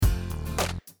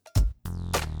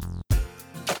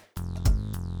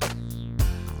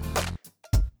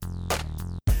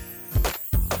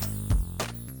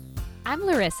I'm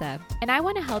Larissa, and I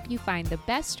want to help you find the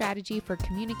best strategy for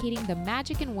communicating the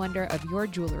magic and wonder of your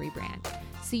jewelry brand,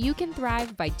 so you can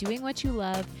thrive by doing what you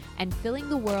love and filling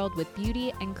the world with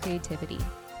beauty and creativity.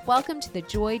 Welcome to the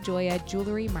Joy Joya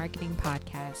Jewelry Marketing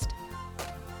Podcast.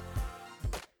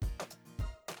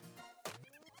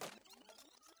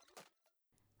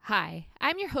 Hi,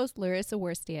 I'm your host, Larissa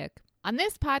Wurstiak. On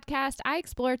this podcast, I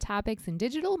explore topics in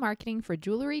digital marketing for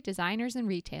jewelry designers and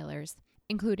retailers,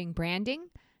 including branding,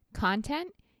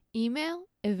 content, email,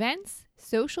 events,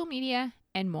 social media,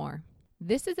 and more.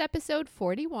 This is episode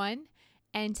 41,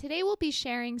 and today we'll be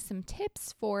sharing some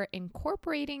tips for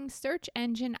incorporating search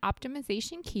engine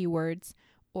optimization keywords,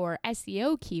 or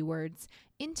SEO keywords,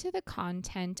 into the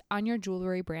content on your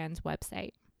jewelry brand's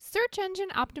website. Search engine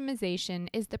optimization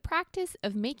is the practice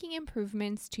of making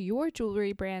improvements to your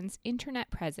jewelry brand's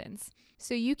internet presence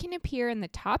so you can appear in the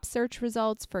top search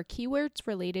results for keywords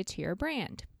related to your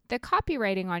brand. The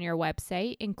copywriting on your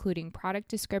website, including product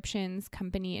descriptions,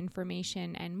 company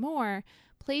information, and more,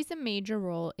 plays a major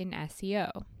role in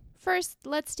SEO. First,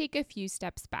 let's take a few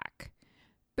steps back.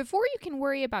 Before you can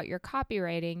worry about your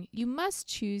copywriting, you must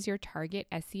choose your target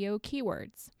SEO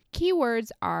keywords.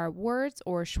 Keywords are words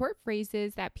or short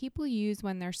phrases that people use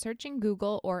when they're searching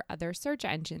Google or other search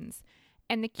engines,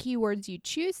 and the keywords you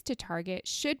choose to target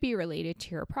should be related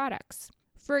to your products.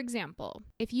 For example,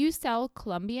 if you sell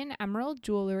Colombian emerald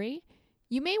jewelry,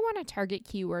 you may want to target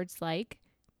keywords like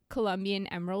Colombian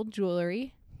emerald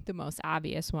jewelry, the most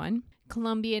obvious one,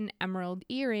 Colombian emerald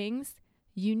earrings,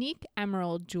 unique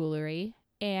emerald jewelry,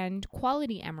 and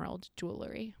quality emerald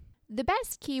jewelry. The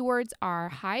best keywords are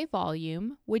high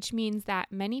volume, which means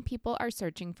that many people are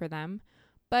searching for them,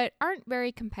 but aren't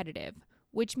very competitive,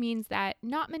 which means that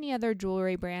not many other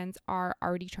jewelry brands are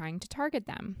already trying to target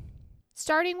them.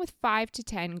 Starting with 5 to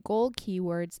 10 goal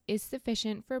keywords is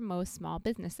sufficient for most small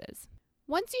businesses.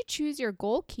 Once you choose your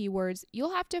goal keywords,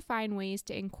 you'll have to find ways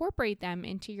to incorporate them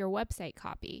into your website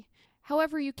copy.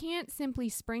 However, you can't simply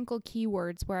sprinkle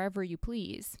keywords wherever you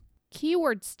please.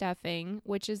 Keyword stuffing,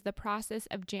 which is the process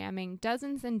of jamming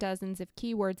dozens and dozens of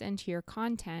keywords into your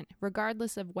content,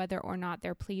 regardless of whether or not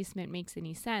their placement makes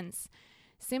any sense,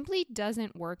 simply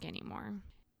doesn't work anymore.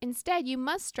 Instead, you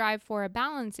must strive for a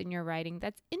balance in your writing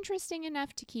that's interesting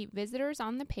enough to keep visitors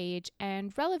on the page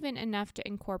and relevant enough to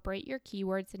incorporate your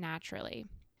keywords naturally.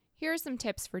 Here are some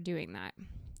tips for doing that.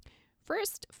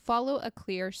 First, follow a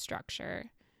clear structure.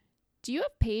 Do you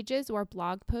have pages or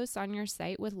blog posts on your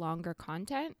site with longer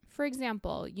content? For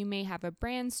example, you may have a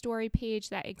brand story page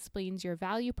that explains your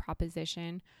value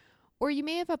proposition, or you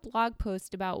may have a blog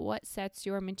post about what sets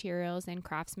your materials and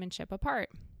craftsmanship apart.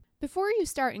 Before you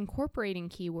start incorporating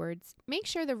keywords, make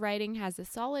sure the writing has a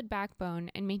solid backbone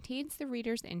and maintains the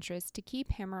reader's interest to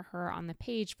keep him or her on the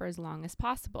page for as long as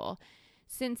possible,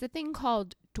 since a thing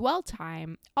called dwell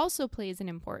time also plays an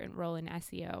important role in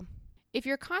SEO. If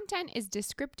your content is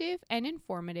descriptive and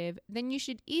informative, then you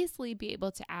should easily be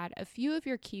able to add a few of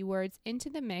your keywords into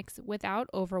the mix without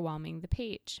overwhelming the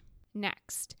page.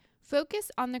 Next, focus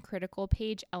on the critical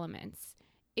page elements.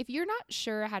 If you're not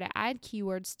sure how to add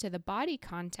keywords to the body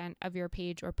content of your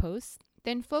page or post,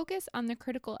 then focus on the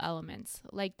critical elements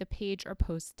like the page or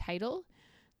post title,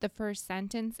 the first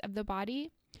sentence of the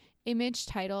body, image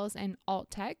titles and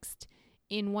alt text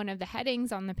in one of the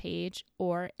headings on the page,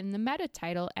 or in the meta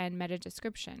title and meta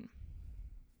description.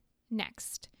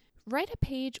 Next, write a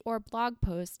page or blog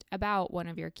post about one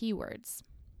of your keywords.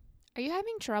 Are you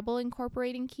having trouble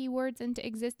incorporating keywords into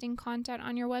existing content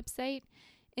on your website?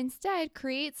 Instead,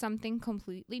 create something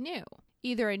completely new,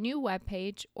 either a new web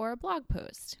page or a blog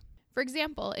post. For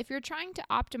example, if you're trying to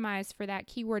optimize for that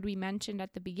keyword we mentioned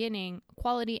at the beginning,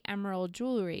 quality emerald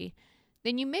jewelry,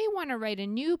 then you may want to write a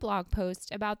new blog post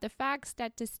about the facts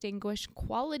that distinguish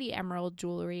quality emerald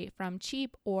jewelry from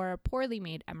cheap or poorly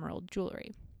made emerald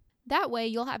jewelry. That way,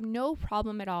 you'll have no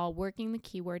problem at all working the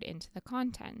keyword into the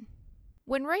content.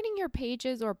 When writing your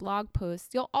pages or blog posts,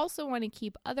 you'll also want to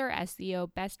keep other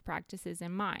SEO best practices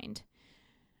in mind.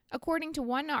 According to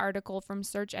one article from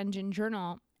Search Engine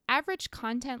Journal, average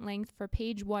content length for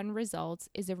page 1 results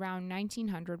is around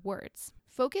 1,900 words.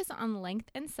 Focus on length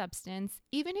and substance,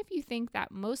 even if you think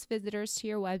that most visitors to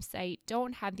your website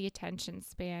don't have the attention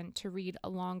span to read a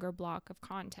longer block of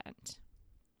content.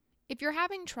 If you're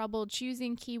having trouble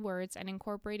choosing keywords and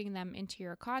incorporating them into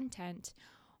your content,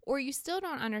 or you still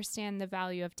don't understand the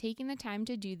value of taking the time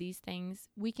to do these things,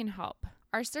 we can help.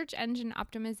 Our search engine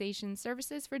optimization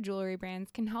services for jewelry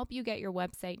brands can help you get your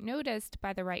website noticed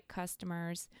by the right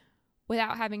customers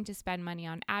without having to spend money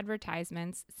on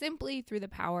advertisements, simply through the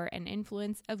power and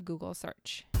influence of Google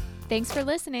search. Thanks for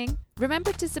listening.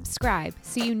 Remember to subscribe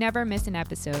so you never miss an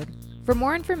episode. For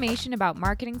more information about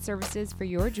marketing services for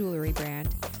your jewelry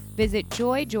brand, visit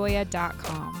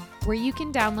joyjoya.com, where you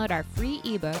can download our free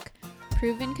ebook,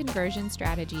 Proven Conversion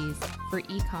Strategies for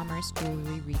E-commerce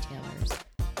Jewelry Retailers.